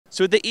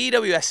So with the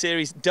EWS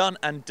series done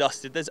and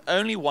dusted, there's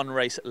only one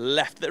race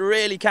left that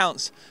really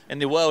counts in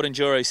the World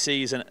Enduro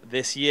season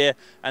this year,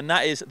 and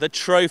that is the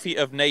Trophy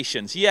of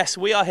Nations. Yes,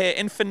 we are here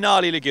in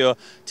Finale Ligure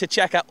to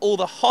check out all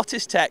the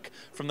hottest tech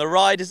from the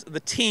riders, the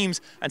teams,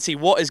 and see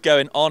what is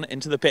going on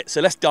into the pit.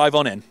 So let's dive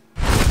on in.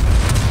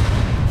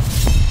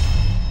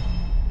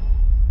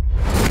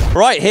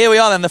 Right, here we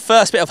are then, the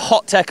first bit of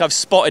hot tech I've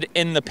spotted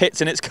in the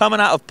pits, and it's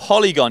coming out of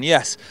Polygon.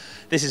 Yes,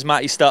 this is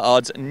Matty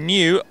Stuttard's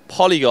new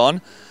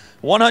Polygon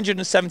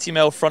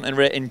 170mm front and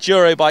rear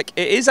enduro bike.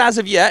 It is as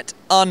of yet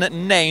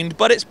unnamed,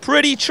 but it's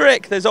pretty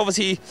trick. There's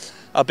obviously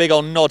a big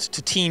old nod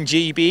to Team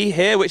GB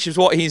here, which is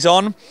what he's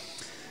on.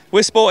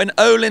 We're sporting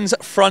Öhlins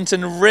front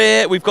and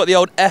rear. We've got the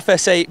old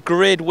FSA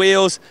grid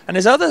wheels, and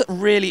there's other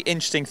really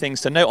interesting things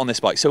to note on this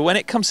bike. So when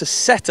it comes to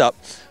setup,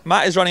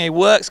 Matt is running a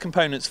Works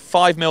Components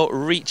 5mm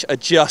reach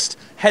adjust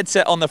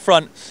headset on the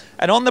front,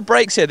 and on the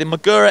brakes here, the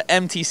Magura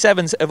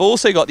MT7s have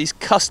also got these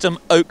custom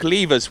oak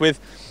levers with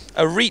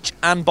a reach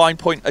and bind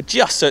point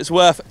adjust, so it's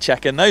worth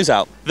checking those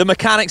out. The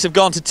mechanics have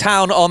gone to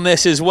town on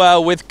this as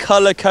well, with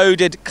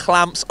color-coded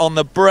clamps on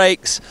the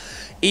brakes,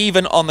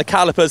 even on the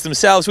calipers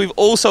themselves. We've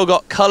also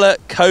got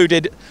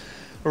color-coded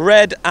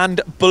red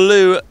and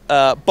blue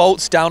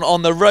bolts down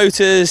on the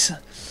rotors,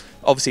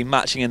 obviously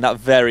matching in that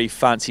very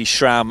fancy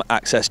Sram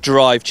Access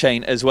drive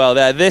chain as well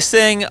there. This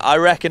thing, I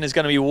reckon, is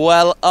going to be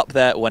well up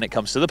there when it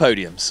comes to the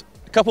podiums.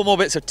 A couple more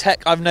bits of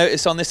tech I've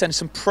noticed on this end,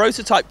 some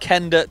prototype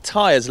Kenda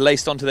tyres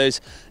laced onto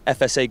those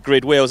FSA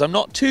grid wheels. I'm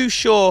not too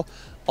sure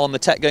on the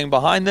tech going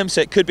behind them,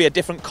 so it could be a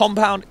different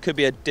compound, it could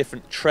be a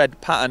different tread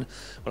pattern.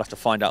 We'll have to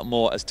find out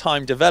more as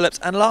time develops.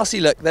 And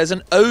lastly, look, there's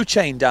an O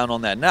chain down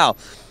on there. Now,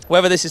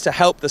 whether this is to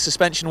help the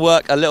suspension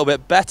work a little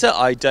bit better,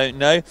 I don't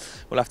know.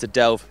 We'll have to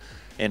delve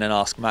in and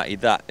ask Matty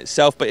that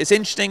itself, but it's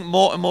interesting,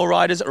 more and more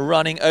riders are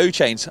running O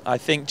chains, I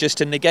think, just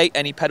to negate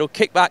any pedal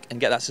kickback and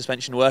get that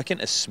suspension working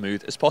as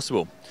smooth as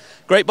possible.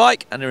 Great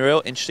bike and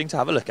real interesting to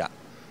have a look at.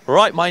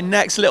 Right, my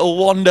next little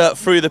wander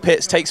through the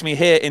pits takes me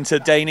here into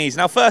Dainese.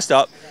 Now first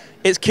up,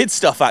 it's kids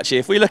stuff actually.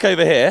 If we look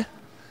over here,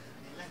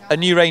 a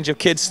new range of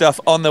kids stuff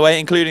on the way,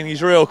 including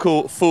these real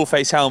cool full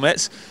face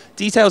helmets.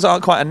 Details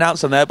aren't quite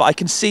announced on there, but I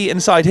can see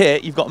inside here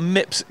you've got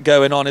MIPs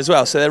going on as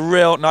well, so they're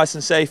real nice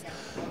and safe.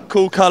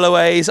 Cool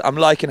colorways. I'm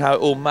liking how it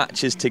all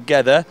matches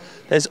together.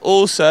 There's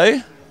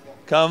also,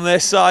 come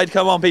this side,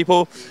 come on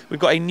people, we've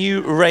got a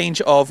new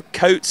range of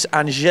coats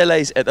and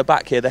gilets at the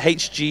back here, the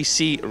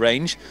HGC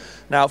range.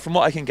 Now from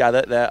what I can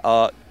gather, there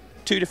are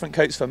 2 different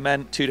coats for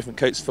men, 2 different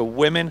coats for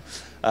women.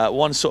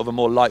 One's sort of a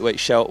more lightweight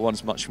shell,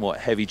 one's much more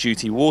heavy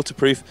duty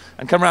waterproof.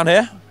 And come around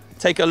here,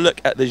 take a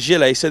look at the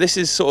gilet. So this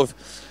is sort of,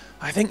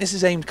 I think this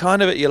is aimed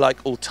kind of at your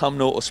like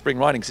autumnal or spring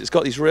riding, because it's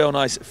got these real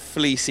nice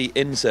fleecy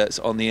inserts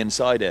on the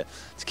inside here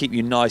to keep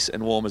you nice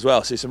and warm as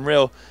well. So some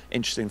real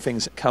interesting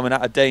things coming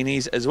out of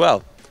Dainese as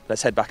well.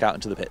 Let's head back out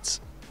into the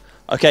pits.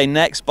 Okay,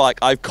 next bike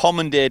I've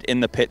commandeered in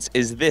the pits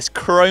is this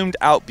chromed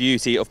out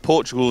beauty of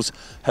Portugal's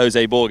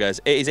Jose Borges.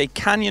 It is a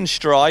Canyon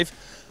Strive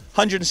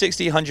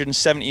 160,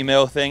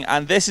 170mm thing,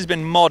 and this has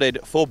been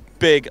modded for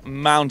big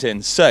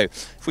mountains. So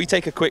if we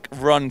take a quick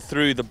run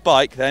through the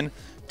bike then,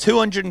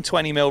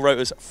 220mm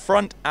rotors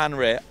front and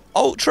rear,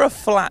 ultra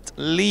flat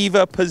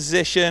lever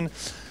position,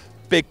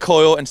 big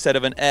coil instead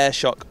of an air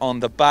shock on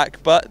the back,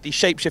 but the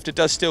shapeshifter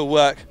does still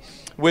work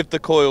with the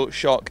coil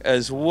shock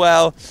as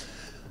well.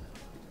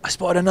 I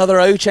spotted another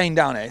O chain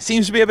down here. It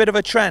seems to be a bit of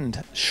a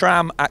trend.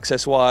 Sram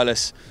Access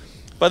wireless.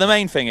 But the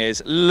main thing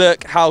is,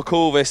 look how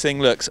cool this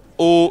thing looks.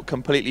 All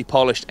completely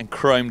polished and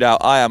chromed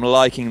out. I am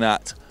liking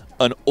that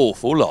an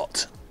awful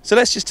lot. So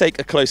let's just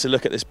take a closer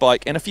look at this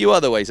bike in a few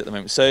other ways at the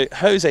moment. So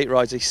Jose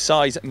rides a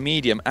size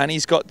medium, and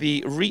he's got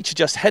the reach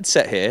adjust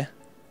headset here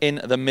in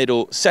the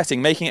middle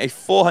setting, making it a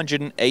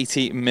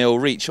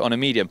 480mm reach on a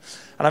medium.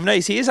 And I've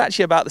noticed he is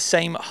actually about the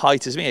same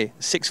height as me,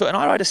 6 foot, and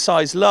I ride a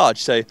size large,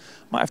 so I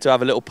might have to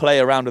have a little play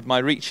around with my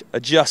reach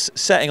adjust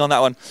setting on that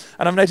one.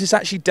 And I've noticed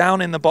actually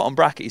down in the bottom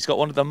bracket, he's got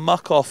one of the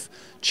muck-off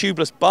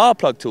tubeless bar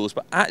plug tools,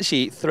 but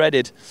actually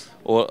threaded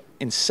or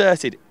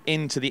inserted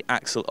into the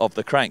axle of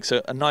the crank.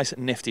 So a nice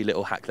nifty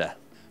little hack there.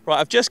 Right,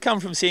 I've just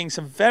come from seeing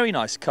some very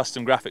nice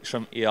custom graphics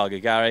from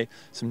Iago,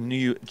 some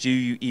new Do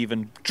You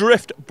Even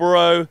Drift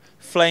Bro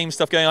flame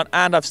stuff going on,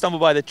 and I've stumbled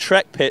by the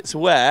Trek pits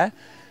where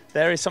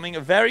there is something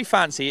very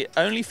fancy,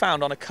 only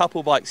found on a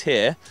couple bikes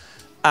here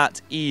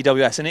at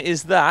EWS, and it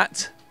is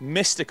that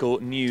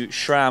mystical new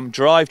Sram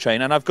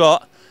drivetrain. And I've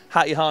got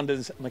Hattie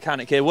Honda's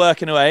mechanic here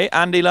working away.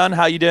 Andy Lunn,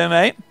 how you doing,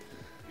 mate?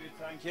 Good,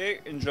 thank you.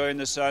 Enjoying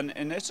the sun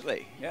in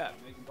Italy. Yeah,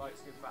 making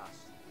bikes go fast.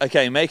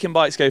 Okay, making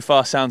bikes go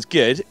fast sounds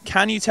good.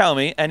 Can you tell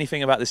me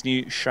anything about this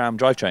new Sram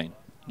drivetrain?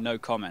 No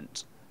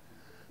comment.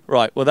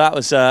 Right, well that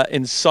was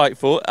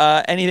insightful.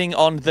 Anything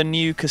on the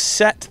new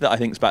cassette that I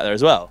think is back there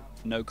as well?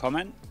 No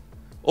comment.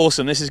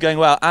 Awesome, this is going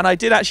well. And I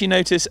did actually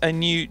notice a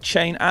new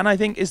chain, and I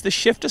think, is the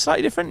shifter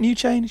slightly different? New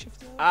chain?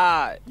 Shifter?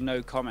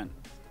 No comment.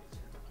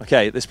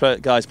 Okay, this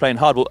guy's playing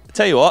hardball.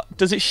 Tell you what,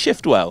 does it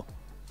shift well?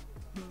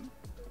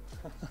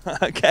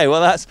 Okay,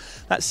 well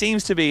that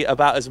seems to be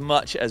about as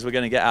much as we're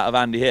going to get out of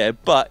Andy here,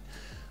 but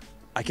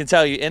I can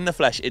tell you in the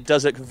flesh, it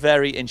does look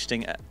very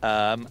interesting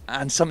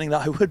and something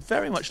that I would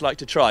very much like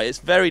to try. It's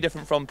very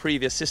different from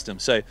previous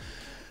systems, so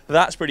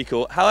that's pretty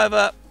cool.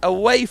 However,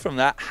 away from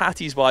that,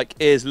 Hattie's bike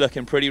is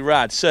looking pretty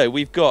rad. So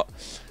we've got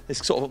this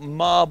sort of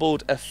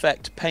marbled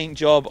effect paint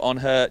job on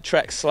her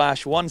Trek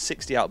Slash,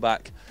 160 out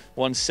back,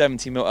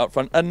 170mm up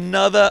front.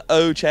 Another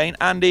O-chain.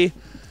 Andy,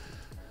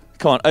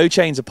 come on,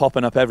 O-chains are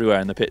popping up everywhere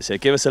in the pits here.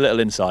 Give us a little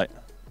insight.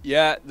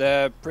 Yeah,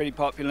 they're pretty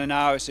popular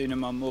now. I've seen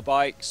them on more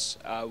bikes.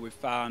 We've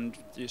found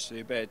just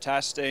through a bit of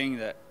testing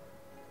that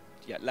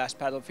you get less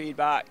pedal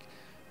feedback.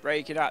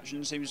 Braking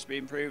action seems to be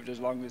improved as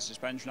long as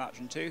suspension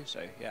action too.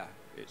 So yeah,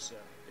 it's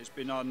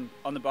been on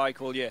the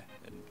bike all year.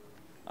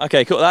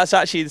 Okay, cool. That's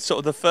actually sort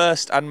of the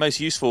first and most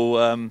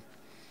useful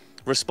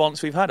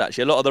response we've had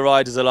actually. A lot of the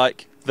riders are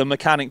like, the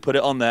mechanic put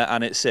it on there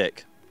and it's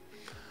sick.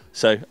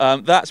 So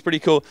that's pretty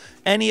cool.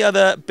 Any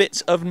other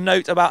bits of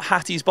note about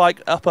Hattie's bike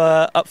up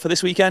for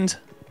this weekend?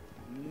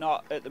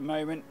 Not at the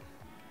moment.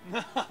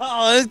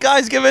 Oh, this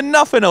guy's giving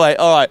nothing away.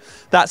 All right,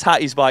 that's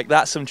Hattie's bike.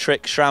 That's some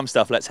trick Sram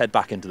stuff. Let's head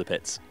back into the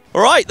pits.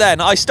 All right then,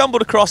 I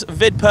stumbled across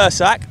Vid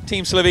Persak,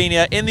 Team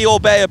Slovenia, in the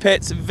Orbea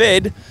pits.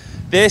 Vid,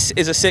 this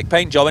is a sick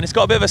paint job, and it's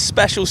got a bit of a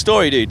special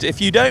story, dude. If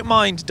you don't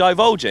mind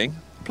divulging,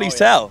 please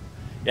tell.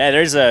 Yeah,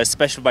 there's a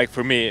special bike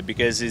for me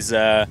because it's,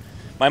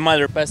 my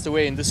mother passed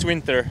away in this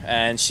winter,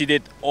 and she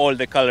did all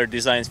the color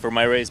designs for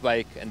my race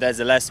bike, and that's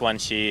the last one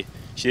she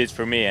did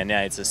for me, and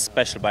yeah, it's a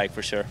special bike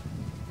for sure.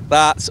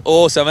 That's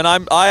awesome, and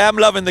I am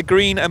loving the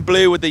green and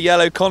blue with the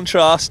yellow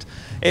contrast.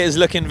 It is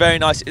looking very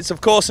nice. It's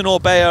of course an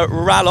Orbea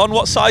Rallon.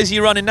 What size are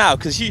you running now?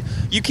 Because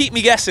you keep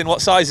me guessing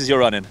what sizes you're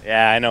running.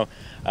 Yeah, I know.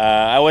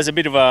 I was a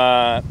bit of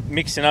a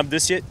mixing up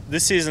this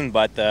season,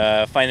 but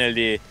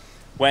finally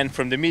went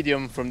from the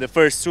medium from the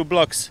first 2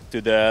 blocks to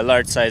the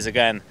large size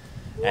again,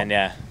 and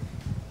yeah.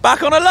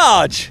 Back on a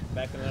large?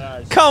 Back on a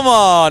large. Come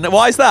on,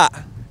 why is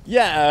that?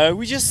 Yeah,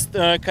 we just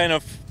kind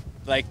of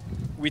like,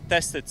 we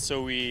tested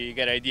so we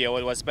get an idea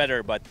what was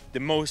better, but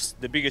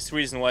the biggest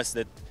reason was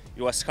that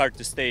it was hard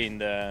to stay in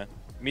the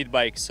mid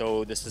bike,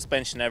 so the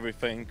suspension,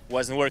 everything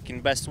wasn't working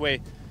best way.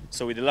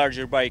 So with the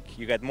larger bike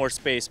you get more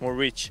space, more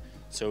reach,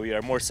 so you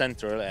are more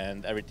central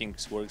and everything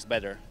works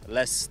better.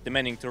 Less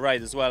demanding to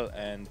ride as well,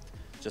 and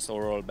just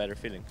overall better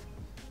feeling.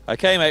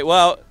 Okay mate,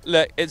 well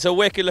look, it's a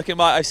wicked looking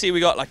bike. I see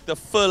we got like the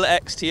full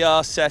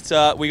XTR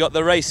setup, we got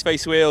the race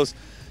face wheels,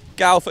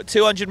 Galf at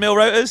 200mm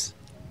rotors.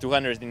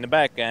 200 in the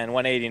back and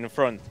 180 in the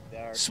front. They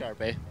are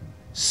sharp, eh?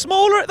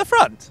 Smaller at the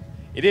front?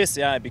 It is,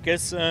 yeah,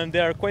 because they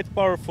are quite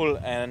powerful,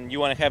 and you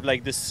want to have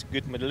like this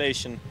good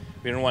modulation.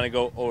 We don't want to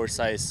go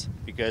oversized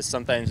because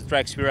sometimes the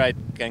tracks we ride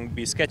can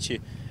be sketchy,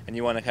 and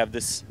you want to have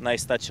this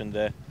nice touch on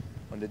the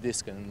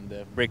disc and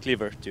the brake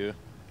lever to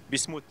be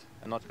smooth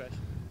and not crash.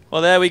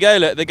 Well, there we go.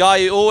 Look, the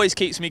guy who always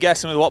keeps me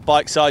guessing with what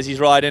bike size he's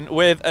riding,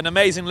 with an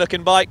amazing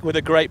looking bike with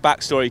a great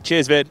backstory.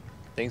 Cheers, Vid.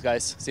 Thanks,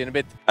 guys. See you in a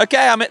bit.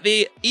 Okay, I'm at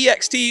the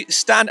EXT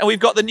stand, and we've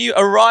got the new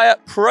Aria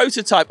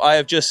prototype I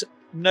have just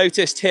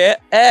noticed here,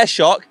 Air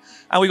Shock.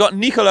 And we've got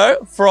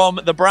Nicolo from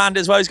the brand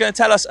as well. He's going to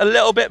tell us a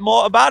little bit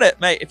more about it,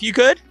 mate, if you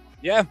could.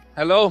 Yeah,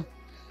 hello.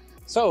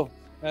 So,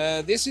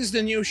 this is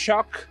the new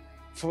shock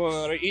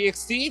for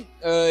EXT.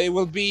 It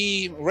will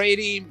be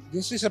ready,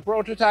 this is a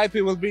prototype,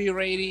 it will be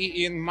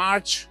ready in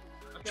March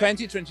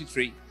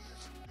 2023.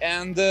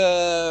 And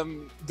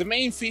the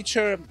main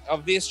feature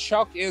of this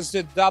shock is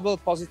the double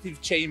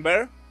positive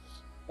chamber.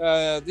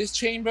 This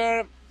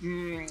chamber,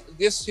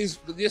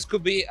 this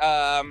could be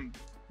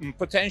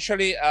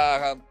potentially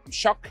a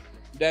shock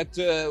that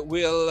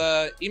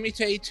will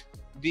imitate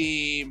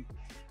the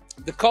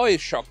coil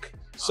shock.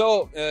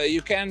 So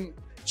you can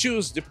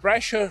choose the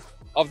pressure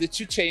of the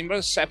 2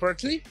 chambers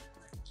separately,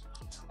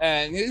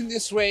 and in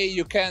this way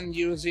you can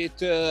use it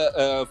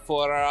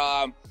for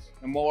a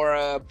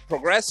more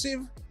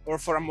progressive or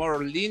for a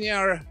more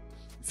linear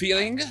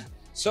feeling.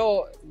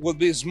 So it will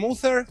be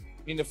smoother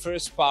in the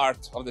first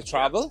part of the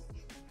travel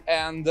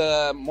and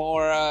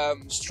more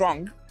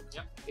strong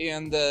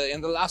in the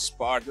last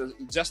part,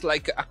 just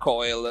like a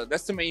coil.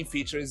 That's the main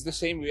feature. It's the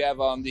same we have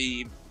on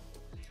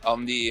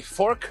the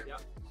fork,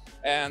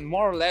 and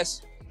more or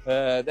less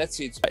that's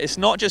it. It's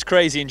not just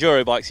crazy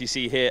enduro bikes you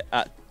see here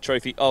at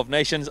Trophy of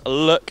Nations.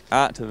 Look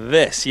at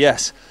this.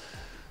 Yes,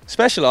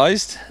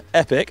 specialized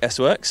epic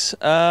S-Works.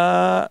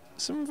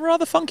 Some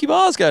rather funky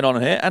bars going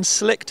on here, and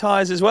slick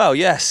tires as well.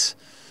 Yes,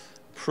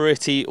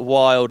 pretty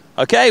wild.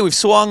 Okay, we've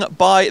swung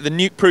by the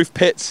Nukeproof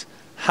pits.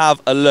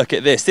 Have a look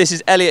at this. This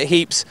is Elliot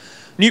Heap's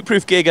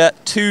Nukeproof Giga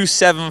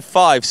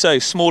 275. So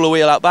smaller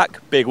wheel out back,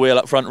 big wheel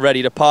up front,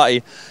 ready to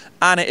party.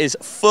 And it is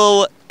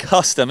full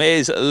custom. It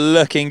is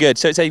looking good.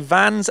 So it's a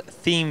Vans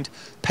themed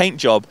paint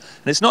job.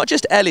 And it's not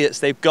just Elliot's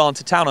they've gone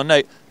to town on.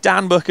 Note,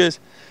 Dan Booker's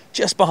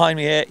just behind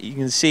me here. You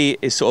can see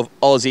is sort of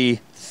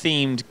Aussie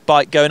themed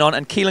bike going on.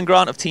 And Keelan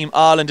Grant of Team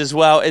Ireland as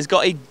well has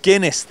got a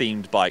Guinness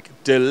themed bike.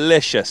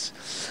 Delicious.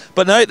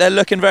 But no, they're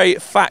looking very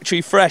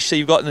factory fresh. So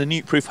you've got the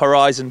Nukeproof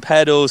Horizon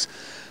pedals,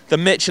 the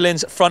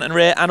Michelin's front and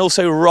rear, and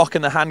also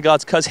rocking the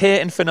handguards, because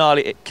here in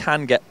Finale it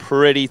can get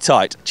pretty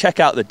tight. Check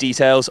out the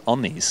details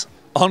on these.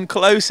 On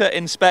closer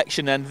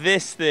inspection, and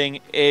this thing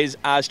is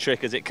as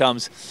trick as it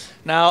comes.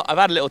 Now, I've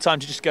had a little time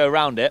to just go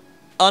around it.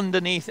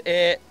 Underneath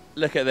it,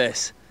 look at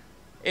this.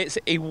 It's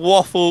a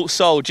waffle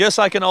sole, just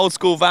like an old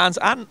school Vans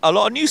and a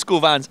lot of new school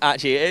Vans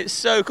actually. It's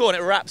so cool, and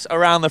it wraps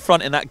around the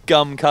front in that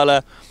gum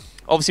colour.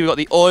 Obviously, we've got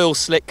the oil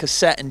slick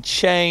cassette and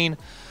chain.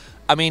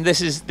 I mean,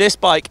 this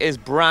bike is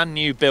brand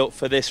new, built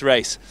for this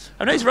race.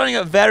 I know he's running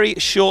a very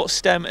short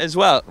stem as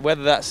well,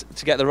 whether that's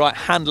to get the right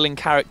handling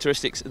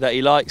characteristics that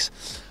he likes.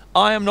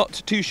 I am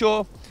not too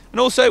sure. And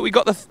also, we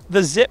got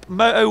the Zip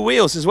Moto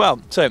wheels as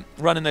well. So,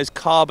 running those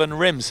carbon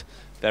rims.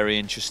 Very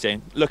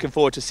interesting. Looking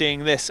forward to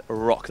seeing this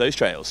rock those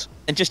trails.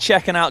 And just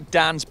checking out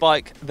Dan's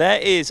bike, there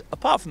is,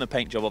 apart from the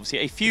paint job obviously,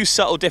 a few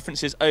subtle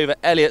differences over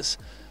Elliot's.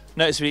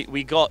 Notice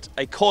we got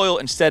a coil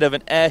instead of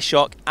an air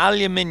shock,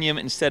 aluminium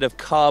instead of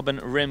carbon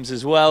rims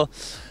as well,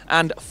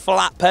 and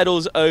flat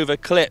pedals over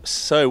clips.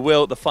 So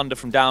will the Thunder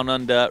from Down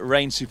Under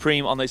reign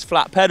supreme on those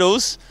flat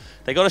pedals?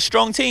 They got a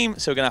strong team,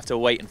 so we're gonna have to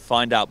wait and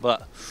find out,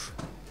 but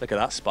look at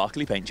that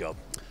sparkly paint job.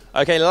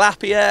 Okay,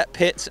 Lapierre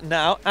pits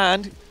now,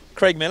 and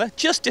Craig Miller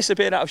just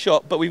disappeared out of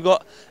shot, but we've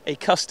got a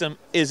custom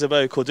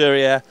Isabeau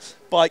Corduroy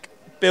bike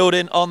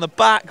building on the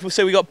back.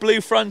 So we got blue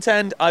front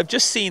end. I've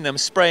just seen them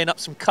spraying up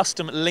some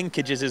custom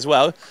linkages as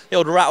well. The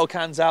old rattle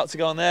cans out to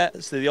go on there.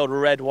 So the old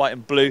red, white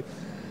and blue.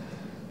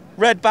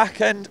 Red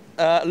back end,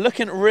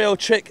 looking real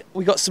trick.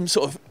 We got some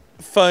sort of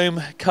foam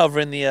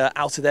covering the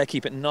outer there,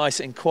 keep it nice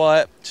and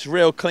quiet. Just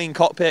real clean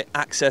cockpit,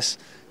 access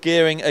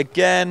gearing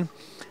again.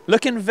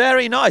 Looking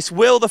very nice.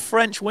 Will the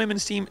French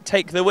women's team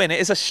take the win? It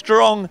is a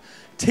strong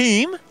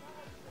team,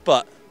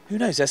 but who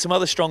knows? There's some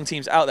other strong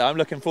teams out there. I'm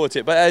looking forward to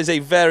it. But it is a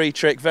very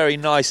trick, very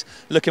nice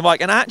looking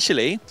bike. And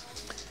actually,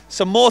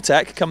 some more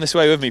tech. Come this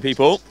way with me,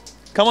 people.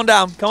 Come on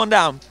down, come on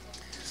down.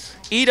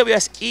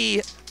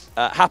 EWSE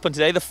happened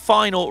today, the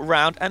final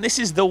round. And this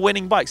is the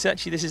winning bike. So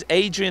actually, this is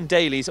Adrien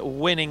Dailly's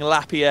winning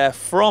Lapierre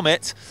from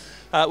it.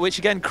 Which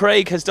again,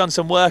 Craig has done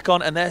some work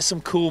on, and there's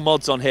some cool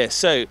mods on here.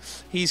 So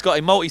he's got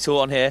a multi-tool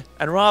on here,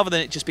 and rather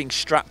than it just being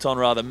strapped on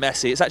rather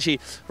messy, it's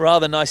actually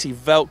rather nicely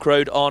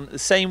velcroed on. The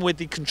same with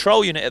the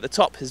control unit at the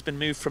top has been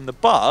moved from the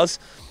bars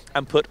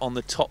and put on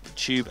the top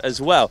tube as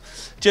well.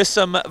 Just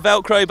some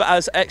velcro, but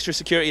as extra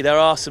security, there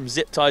are some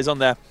zip ties on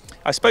there.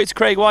 I spoke to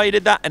Craig why he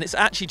did that, and it's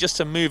actually just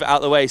to move it out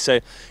of the way.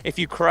 So if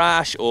you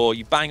crash or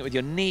you bang it with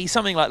your knee,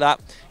 something like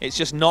that, it's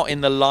just not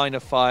in the line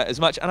of fire as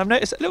much. And I've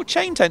noticed a little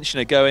chain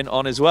tensioner going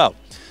on as well.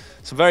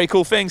 Some very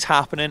cool things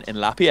happening in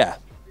Lapierre.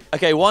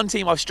 Okay, one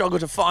team I've struggled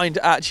to find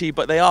actually,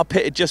 but they are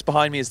pitted just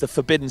behind me, is the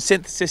Forbidden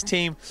Synthesis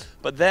team.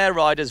 But their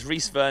riders,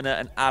 Reese Werner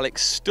and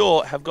Alex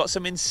Stort, have got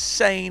some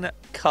insane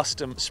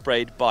custom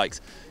sprayed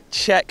bikes.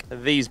 Check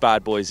these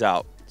bad boys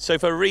out. So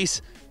for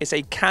Reese, it's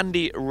a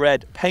candy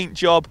red paint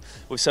job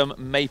with some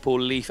maple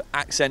leaf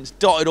accents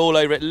dotted all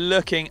over it,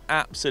 looking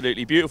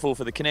absolutely beautiful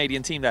for the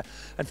Canadian team there.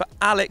 And for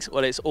Alex,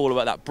 well, it's all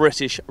about that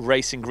British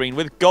racing green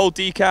with gold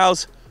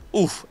decals.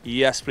 Oof,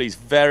 yes please,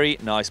 very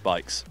nice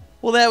bikes.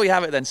 Well, there we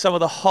have it then, some of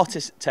the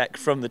hottest tech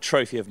from the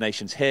Trophy of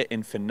Nations here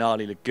in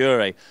Finale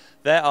Ligure.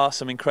 There are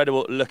some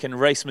incredible looking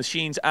race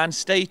machines, and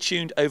stay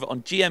tuned over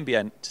on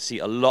GMBN to see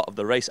a lot of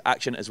the race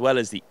action as well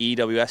as the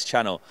EWS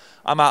channel.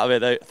 I'm out of it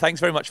though.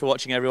 Thanks very much for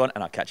watching everyone,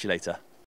 and I'll catch you later.